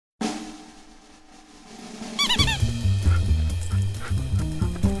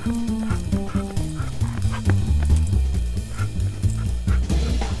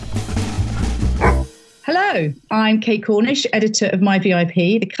Hello, I'm Kate Cornish, editor of My VIP,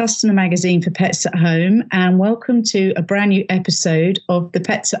 the customer magazine for Pets at Home, and welcome to a brand new episode of the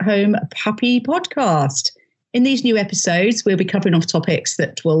Pets at Home Puppy Podcast. In these new episodes, we'll be covering off topics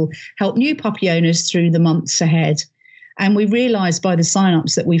that will help new puppy owners through the months ahead. And we realised by the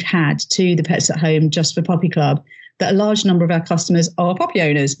sign-ups that we've had to the Pets at Home Just for Puppy Club that a large number of our customers are puppy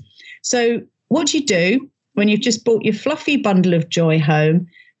owners. So what do you do when you've just bought your fluffy bundle of joy home,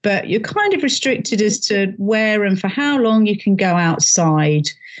 but you're kind of restricted as to where and for how long you can go outside?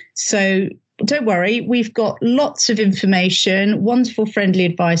 So don't worry, we've got lots of information, wonderful friendly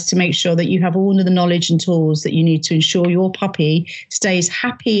advice to make sure that you have all of the knowledge and tools that you need to ensure your puppy stays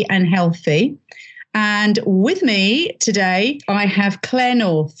happy and healthy. And with me today, I have Claire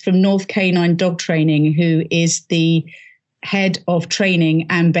North from North Canine Dog Training, who is the head of training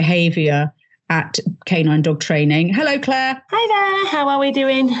and behaviour at Canine Dog Training. Hello, Claire. Hi there. How are we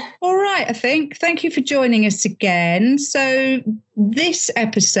doing? All right, I think. Thank you for joining us again. So this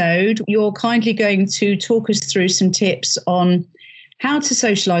episode, you're kindly going to talk us through some tips on how to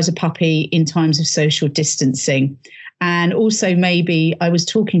socialise a puppy in times of social distancing. And also maybe I was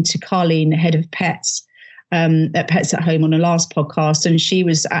talking to Carleen, head of pets, at Pets at Home on the last podcast, and she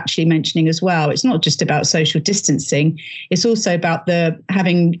was actually mentioning as well, it's not just about social distancing, it's also about the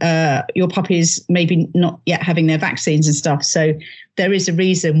having your puppies maybe not yet having their vaccines and stuff. So there is a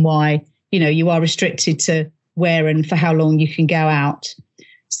reason why, you know, you are restricted to where and for how long you can go out.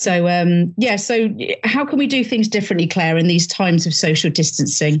 So, so how can we do things differently, Claire, in these times of social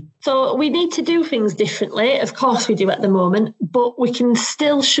distancing? So we need to do things differently. Of course we do at the moment, but we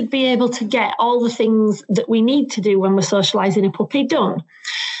should be able to get all the things that we need to do when we're socialising a puppy done.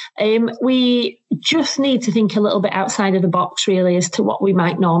 We just need to think a little bit outside of the box, really, as to what we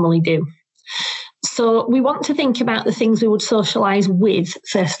might normally do. So we want to think about the things we would socialise with,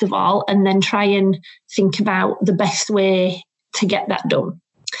 first of all, and then try and think about the best way to get that done.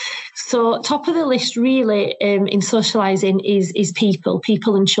 So top of the list really in socialising is people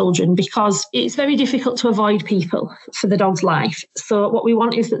and children, because it's very difficult to avoid people for the dog's life. So what we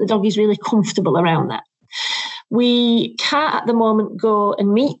want is that the dog is really comfortable around that. We can't at the moment go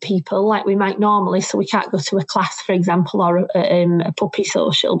and meet people like we might normally. So we can't go to a class, for example, or a puppy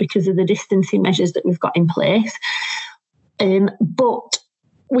social because of the distancing measures that we've got in place. But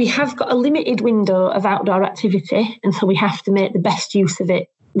we have got a limited window of outdoor activity, and so we have to make the best use of it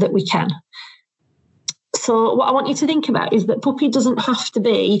that we can. So what I want you to think about is that puppy doesn't have to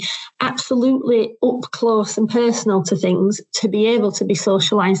be absolutely up close and personal to things to be able to be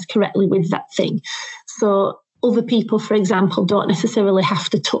socialised correctly with that thing. So other people, for example, don't necessarily have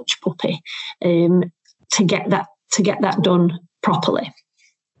to touch puppy to get that done properly.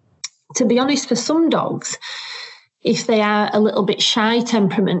 To be honest, for some dogs, if they are a little bit shy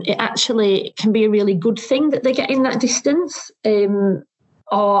temperament, it actually can be a really good thing that they get in that distance.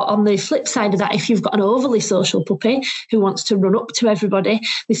 Or on the flip side of that, if you've got an overly social puppy who wants to run up to everybody,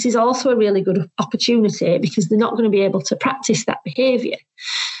 this is also a really good opportunity because they're not going to be able to practice that behaviour.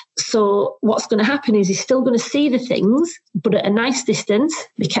 So what's going to happen is he's still going to see the things, but at a nice distance,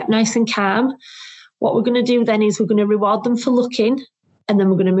 be kept nice and calm. What we're going to do then is we're going to reward them for looking, and then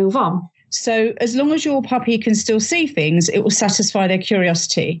we're going to move on. So as long as your puppy can still see things, it will satisfy their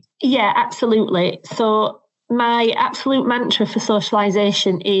curiosity. Yeah, absolutely. So my absolute mantra for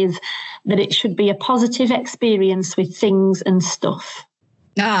socialisation is that it should be a positive experience with things and stuff.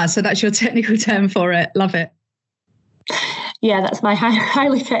 So that's your technical term for it. Love it. Yeah, that's my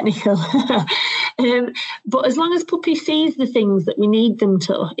highly technical. But as long as puppy sees the things that we need them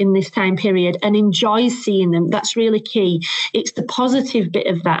to in this time period and enjoys seeing them, that's really key. It's the positive bit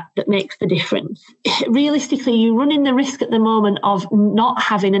of that makes the difference. Realistically, you're running the risk at the moment of not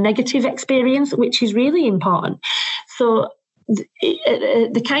having a negative experience, which is really important. So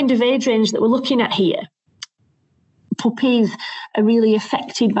the kind of age range that we're looking at here, puppies are really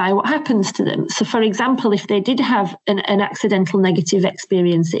affected by what happens to them. So, for example, if they did have an accidental negative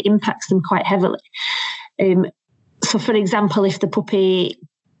experience, it impacts them quite heavily. So, for example, if the puppy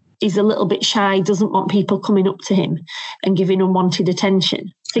is a little bit shy, doesn't want people coming up to him and giving unwanted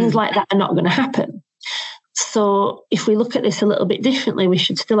attention, things like that are not going to happen. So if we look at this a little bit differently, we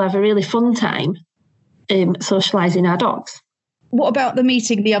should still have a really fun time socialising our dogs. What about the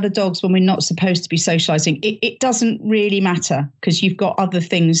meeting the other dogs when we're not supposed to be socialising? It doesn't really matter because you've got other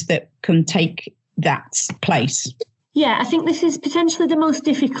things that can take that place. Yeah, I think this is potentially the most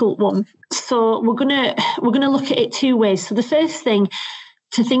difficult one. So we're gonna look at it two ways. So the first thing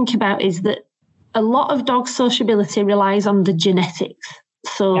to think about is that a lot of dog sociability relies on the genetics.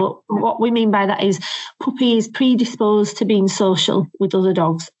 So what we mean by that is puppy is predisposed to being social with other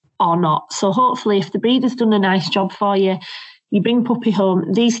dogs or not. So hopefully if the breeder's done a nice job for you, you bring puppy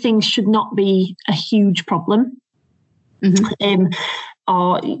home, these things should not be a huge problem. Mm-hmm.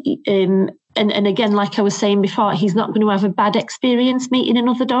 And again, like I was saying before, he's not going to have a bad experience meeting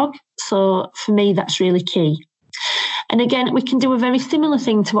another dog. So for me, that's really key. And again, we can do a very similar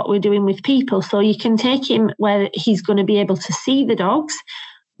thing to what we're doing with people. So you can take him where he's going to be able to see the dogs,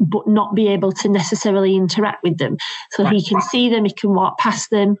 but not be able to necessarily interact with them. So he can see them, he can walk past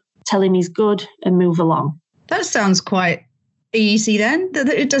them, tell him he's good and move along. That sounds quite easy then.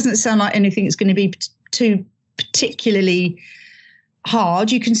 It doesn't sound like anything that's going to be too particularly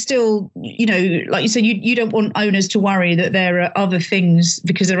hard. You can still, like you said, you don't want owners to worry that there are other things,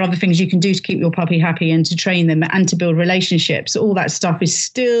 because there are other things you can do to keep your puppy happy and to train them and to build relationships. All that stuff is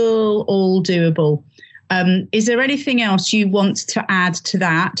still all doable. Is there anything else you want to add to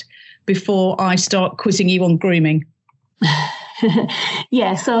that before I start quizzing you on grooming?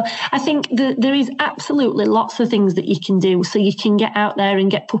 Yeah, so I think there is absolutely lots of things that you can do. So you can get out there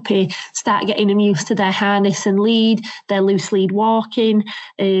and get puppy, start getting them used to their harness and lead, their loose lead walking,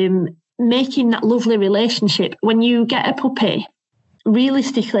 making that lovely relationship. When you get a puppy,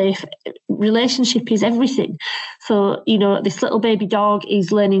 realistically, relationship is everything. So, this little baby dog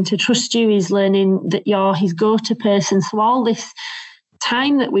is learning to trust you, he's learning that you're his go-to person. So all this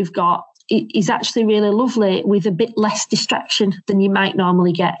time that we've got is actually really lovely, with a bit less distraction than you might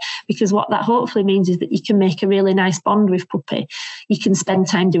normally get, because what that hopefully means is that you can make a really nice bond with puppy. You can spend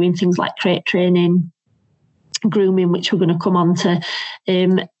time doing things like crate training, grooming, which we're going to come on to,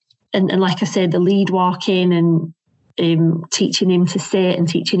 and like I said, the lead walking and teaching him to sit and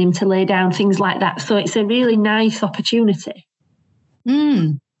teaching him to lay down, things like that. So it's a really nice opportunity.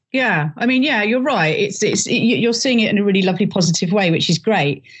 Yeah, I mean, yeah, you're right. You're seeing it in a really lovely, positive way, which is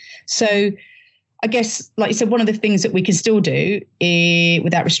great. So I guess, like you said, one of the things that we can still do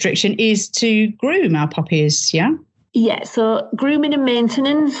without restriction is to groom our puppies, yeah? Yeah, so grooming and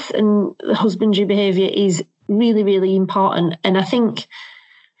maintenance and husbandry behaviour is really, really important. And I think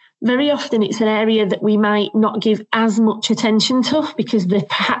very often it's an area that we might not give as much attention to, because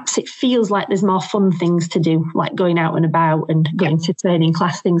perhaps it feels like there's more fun things to do, like going out and about and going to training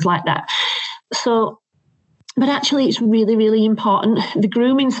class, things like that. So, but actually it's really, really important. The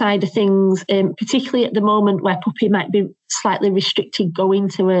grooming side of things, particularly at the moment where puppy might be slightly restricted going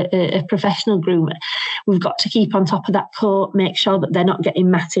to a professional groomer, we've got to keep on top of that coat, make sure that they're not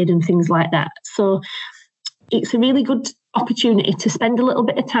getting matted and things like that. So it's a really good opportunity to spend a little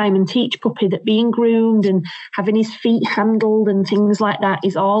bit of time and teach puppy that being groomed and having his feet handled and things like that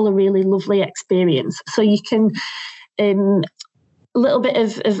is all a really lovely experience. So you can, a little bit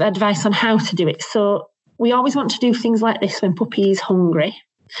of advice on how to do it. So we always want to do things like this when puppy is hungry.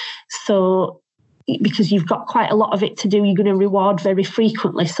 So because you've got quite a lot of it to do, you're going to reward very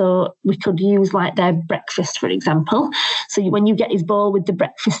frequently. So we could use like their breakfast, for example. So when you get his bowl with the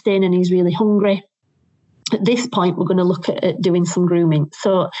breakfast in and he's really hungry, at this point, we're going to look at doing some grooming.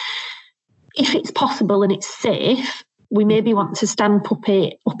 So if it's possible and it's safe, we maybe want to stand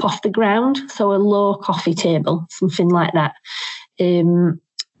puppy up off the ground, so a low coffee table, something like that,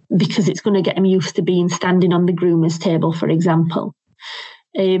 because it's going to get him used to being standing on the groomer's table, for example.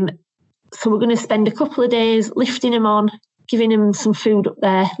 So we're going to spend a couple of days lifting him on, giving him some food up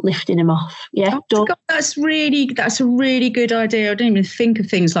there, lifting him off. Yeah, God, that's a really good idea. I didn't even think of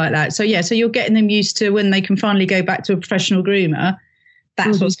things like that. So yeah, so you're getting them used to when they can finally go back to a professional groomer.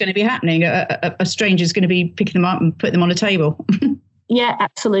 That's what's going to be happening. A stranger's going to be picking them up and putting them on a table. Yeah,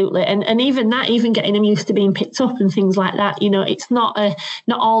 absolutely. And even getting them used to being picked up and things like that, it's not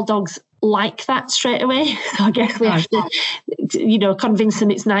all dogs like that straight away. So I guess we have to, convince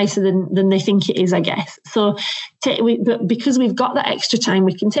them it's nicer than they think it is, I guess. So but because we've got that extra time,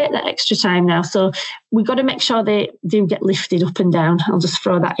 we can take that extra time now. So we've got to make sure they do get lifted up and down. I'll just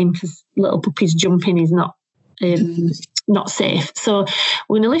throw that in because little puppies jumping is not safe. So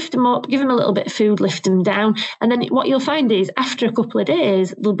we're going to lift them up, give them a little bit of food, lift them down. And then what you'll find is after a couple of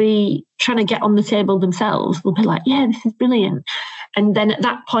days, they'll be trying to get on the table themselves. They'll be like, yeah, this is brilliant. And then at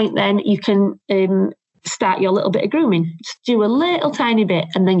that point, then you can start your little bit of grooming. Just do a little tiny bit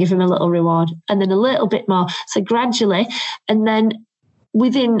and then give them a little reward and then a little bit more. So gradually, and then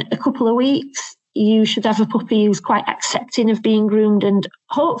within a couple of weeks, you should have a puppy who's quite accepting of being groomed and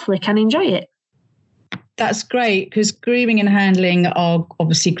hopefully can enjoy it. That's great, because grooming and handling are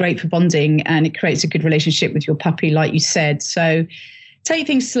obviously great for bonding and it creates a good relationship with your puppy, like you said. So take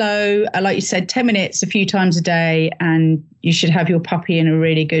things slow, like you said, 10 minutes a few times a day, and you should have your puppy in a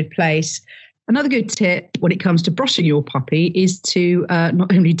really good place. Another good tip when it comes to brushing your puppy is to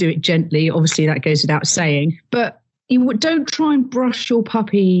not only do it gently, obviously that goes without saying, but you don't try and brush your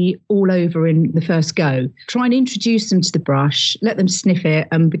puppy all over in the first go. Try and introduce them to the brush, let them sniff it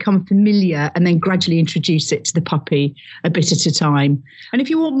and become familiar, and then gradually introduce it to the puppy a bit at a time. And if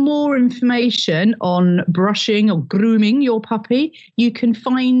you want more information on brushing or grooming your puppy, you can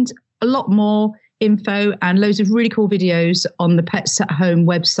find a lot more info and loads of really cool videos on the Pets at Home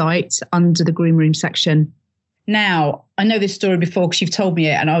website under the Groom Room section. Now, I know this story before because you've told me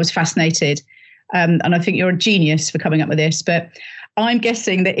it and I was fascinated. And I think you're a genius for coming up with this, but I'm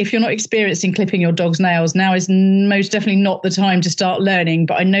guessing that if you're not experienced in clipping your dog's nails, now is most definitely not the time to start learning.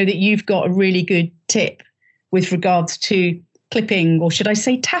 But I know that you've got a really good tip with regards to clipping, or should I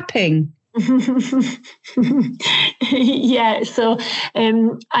say tapping? Yeah, so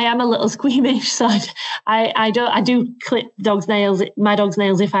I am a little squeamish, so I do clip my dog's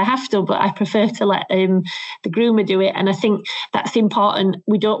nails if I have to, but I prefer to let the groomer do it. And I think that's important.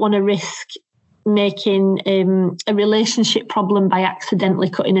 We don't want to risk making a relationship problem by accidentally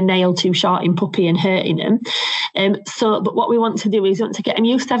cutting a nail too short in puppy and hurting them. But what we want to do is we want to get them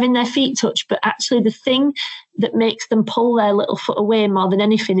used to having their feet touched, but actually the thing that makes them pull their little foot away more than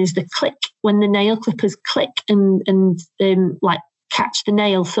anything is the click, when the nail clippers click and like catch the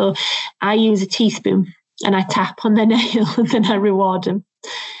nail. So I use a teaspoon and I tap on their nail and then I reward them.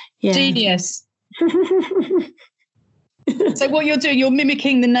 Yeah. Genius. So what you're doing, you're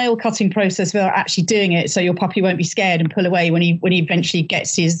mimicking the nail cutting process without actually doing it, so your puppy won't be scared and pull away when he eventually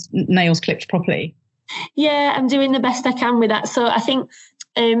gets his nails clipped properly. Yeah, I'm doing the best I can with that. So I think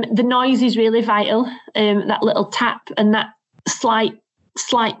the noise is really vital, that little tap and that slight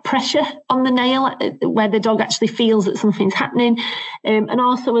pressure on the nail where the dog actually feels that something's happening, and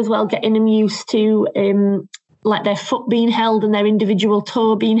also as well getting them used to like their foot being held and their individual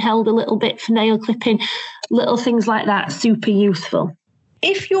toe being held a little bit for nail clipping. Little things like that, super useful.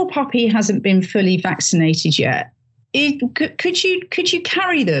 If your puppy hasn't been fully vaccinated yet, could you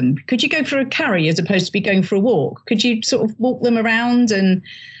carry them? Could you go for a carry as opposed to be going for a walk? Could you sort of walk them around and,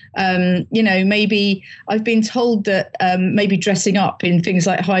 maybe I've been told that maybe dressing up in things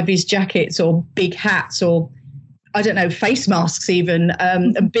like high-vis jackets or big hats or, I don't know, face masks even,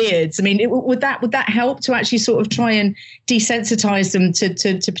 and beards. I mean, would that help to actually sort of try and desensitize them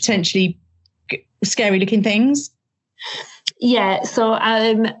to potentially scary looking things? Yeah, so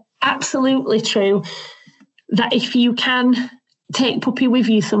absolutely true that if you can take puppy with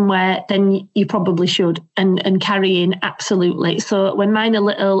you somewhere, then you probably should, and carrying, absolutely. So when mine are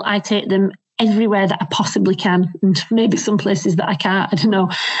little, I take them everywhere that I possibly can, and maybe some places that I can't, I don't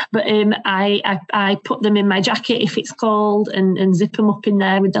know. But I put them in my jacket if it's cold and zip them up in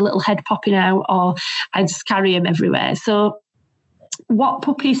there with the little head popping out, or I just carry them everywhere. So what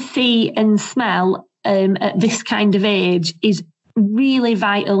puppies see and smell at this kind of age is really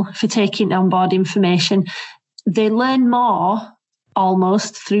vital for taking on board information. They learn more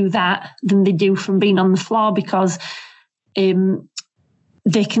almost through that than they do from being on the floor, because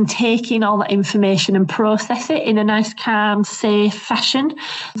they can take in all that information and process it in a nice, calm, safe fashion.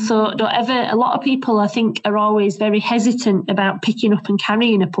 So a lot of people, I think, are always very hesitant about picking up and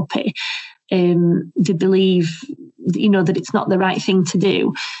carrying a puppy. They believe, that it's not the right thing to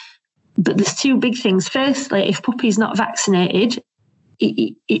do. But there's two big things. Firstly, if puppy's not vaccinated,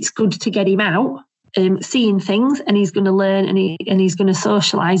 it's good to get him out, seeing things, and he's going to learn and he's going to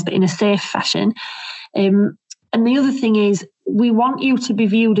socialise, but in a safe fashion. And the other thing is, we want you to be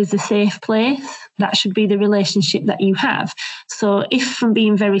viewed as a safe place. That should be the relationship that you have. So if from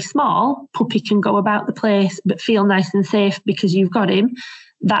being very small, puppy can go about the place but feel nice and safe because you've got him,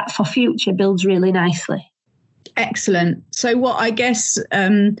 that for future builds really nicely. Excellent. So what I guess,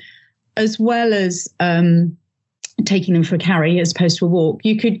 as well as taking them for a carry as opposed to a walk,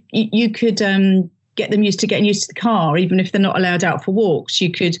 you could get them used to getting used to the car, even if they're not allowed out for walks.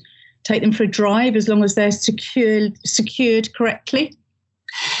 You could take them for a drive as long as they're secured correctly.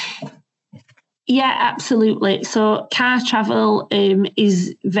 Yeah, absolutely. So car travel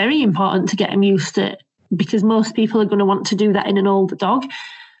is very important to get them used to, because most people are going to want to do that in an older dog.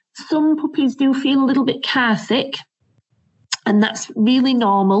 Some puppies do feel a little bit car sick, and that's really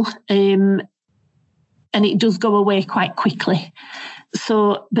normal. And it does go away quite quickly.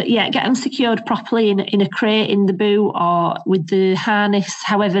 So, but yeah, get them secured properly in a crate in the boot or with the harness,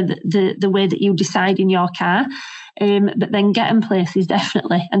 however the way that you decide in your car. But then get them places,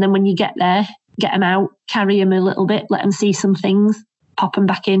 definitely. And then when you get there, get them out, carry them a little bit, let them see some things, pop them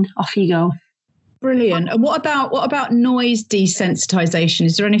back in, off you go. Brilliant. And what about noise desensitization?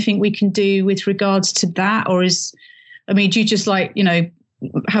 Is there anything we can do with regards to that? Or do you just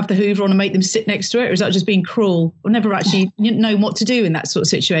have the Hoover on and make them sit next to it? Or is that just being cruel? Or never actually know what to do in that sort of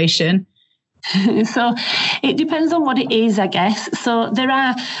situation? So it depends on what it is, I guess. So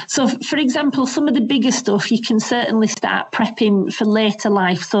for example, some of the bigger stuff you can certainly start prepping for later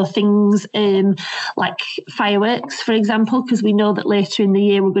life. So things like fireworks, for example, because we know that later in the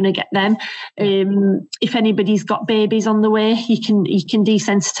year we're going to get them. If anybody's got babies on the way, you can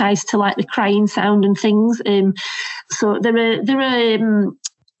desensitize to like the crying sound and things. So there are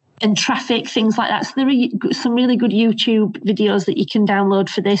and traffic, things like that. So there are some really good YouTube videos that you can download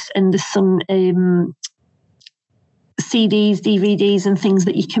for this, and there's some CDs, DVDs and things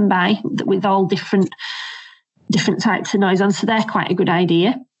that you can buy with all different types of noise on. So they're quite a good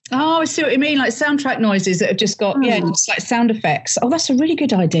idea. Oh, I see what you mean, like soundtrack noises that have just got, just like sound effects. Oh, that's a really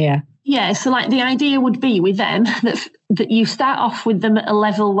good idea. Yeah, so like the idea would be with them that you start off with them at a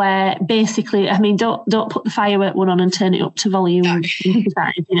level where basically, I mean, don't put the firework one on and turn it up to volume.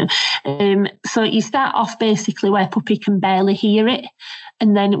 So you start off basically where puppy can barely hear it,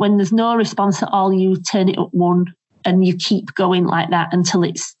 and then when there's no response at all, you turn it up one, and you keep going like that until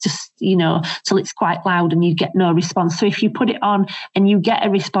it's just, till it's quite loud and you get no response. So if you put it on and you get a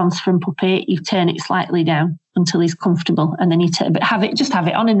response from puppy, you turn it slightly down until he's comfortable, and then you have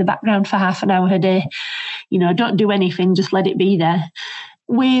it on in the background for half an hour a day. Don't do anything, just let it be there.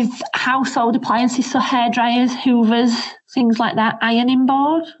 With household appliances, so hair dryers, hoovers, things like that, ironing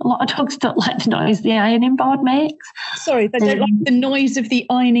board. A lot of dogs don't like the noise the ironing board makes. Sorry, they don't like the noise of the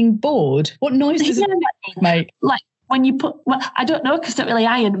ironing board. What noise does it make? Like when you put, I don't know because I don't really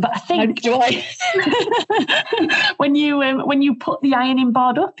iron, but I think when you put the ironing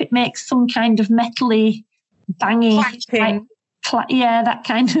board up, it makes some kind of metally banging, that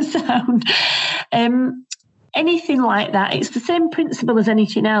kind of sound. Anything like that, it's the same principle as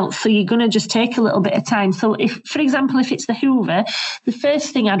anything else. So you're going to just take a little bit of time. So if, for example, if it's the hoover, the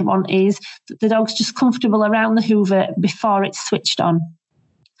first thing I'd want is that the dog's just comfortable around the hoover before it's switched on.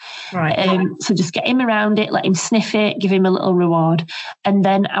 Right. So just get him around it, let him sniff it, give him a little reward. And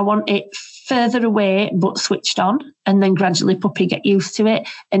then I want it further away but switched on, and then gradually puppy get used to it,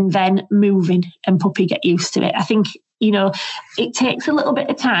 and then moving and puppy get used to it. I think, it takes a little bit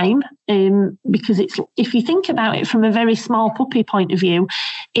of time because if you think about it from a very small puppy point of view,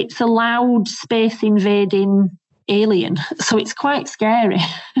 it's a loud space invading alien. So it's quite scary,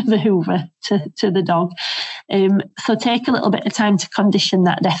 the hoover, to the dog. So take a little bit of time to condition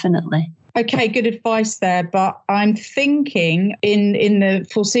that, definitely. Okay, good advice there. But I'm thinking in the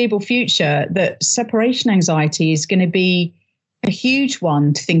foreseeable future that separation anxiety is going to be a huge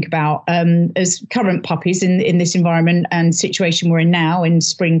one to think about as current puppies in this environment and situation we're in now, in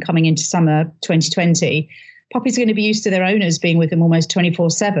spring coming into summer 2020. Puppies are going to be used to their owners being with them almost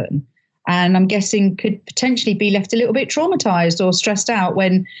 24/7. And I'm guessing could potentially be left a little bit traumatized or stressed out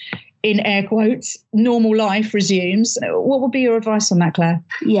when, in air quotes, normal life resumes. What would be your advice on that, Claire?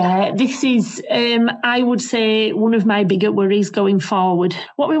 Yeah, this is, I would say, one of my bigger worries going forward.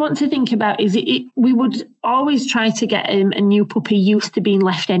 What we want to think about is we would always try to get a new puppy used to being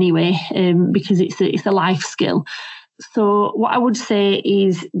left anyway, because it's a life skill. So what I would say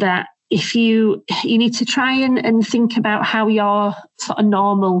is that if you need to try and think about how your sort of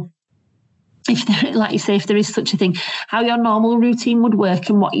normal, if there is such a thing, how your normal routine would work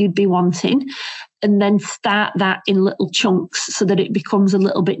and what you'd be wanting, and then start that in little chunks so that it becomes a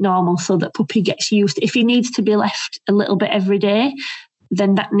little bit normal, so that puppy gets used to. If he needs to be left a little bit every day,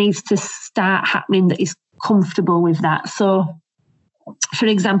 then that needs to start happening, that he's comfortable with that. So, for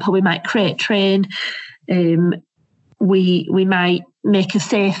example, we might crate train, we might make a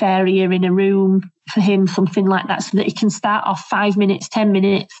safe area in a room for him, something like that, so that he can start off 5 minutes, 10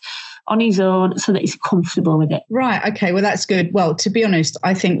 minutes on his own, so that he's comfortable with it. Right. Okay. Well, that's good. Well, to be honest,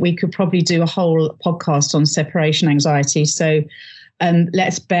 I think we could probably do a whole podcast on separation anxiety. So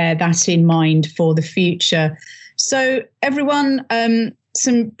let's bear that in mind for the future. So everyone,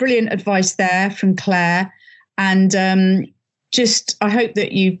 some brilliant advice there from Claire. And I hope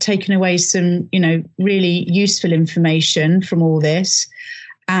that you've taken away some, really useful information from all this.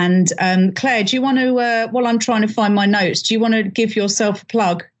 And Claire, do you want to, while I'm trying to find my notes, do you want to give yourself a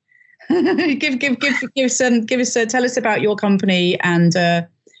plug? Tell us about your company and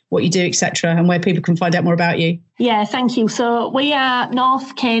what you do, etc., and where people can find out more about you. Yeah, thank you. So we are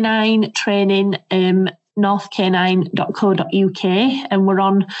North Canine Training, northcanine.co.uk, and we're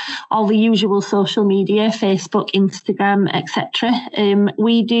on all the usual social media, Facebook, Instagram, etc.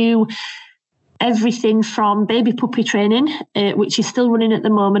 We do everything from baby puppy training, which is still running at the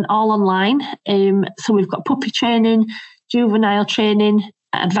moment, all online. So we've got puppy training, juvenile training,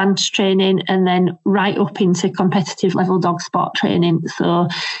 advanced training, and then right up into competitive level dog sport training. So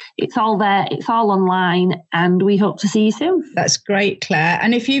It's all there. It's all online, and we hope to see you soon. That's great, Claire.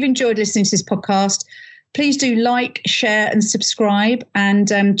 And if you've enjoyed listening to this podcast, please do like, share and subscribe,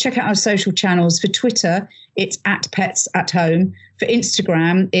 and check out our social channels. For Twitter, it's @PetsAtHome. For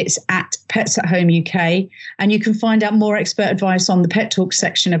Instagram, it's @PetsAtHomeUK. And you can find out more expert advice on the Pet Talk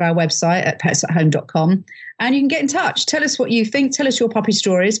section of our website at petsathome.com. And you can get in touch. Tell us what you think. Tell us your puppy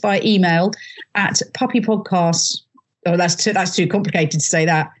stories via email at puppypodcast. Oh, that's too complicated to say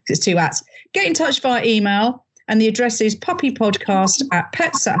that. It's 2 ats. Get in touch via email. And the address is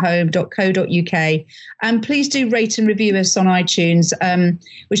puppypodcast@petsathome.co.uk. And please do rate and review us on iTunes,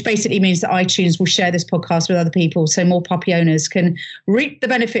 which basically means that iTunes will share this podcast with other people so more puppy owners can reap the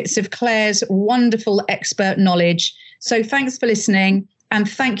benefits of Claire's wonderful expert knowledge. So thanks for listening. And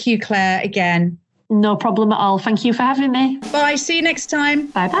thank you, Claire, again. No problem at all. Thank you for having me. Bye. See you next time.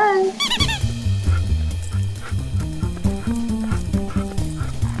 Bye-bye.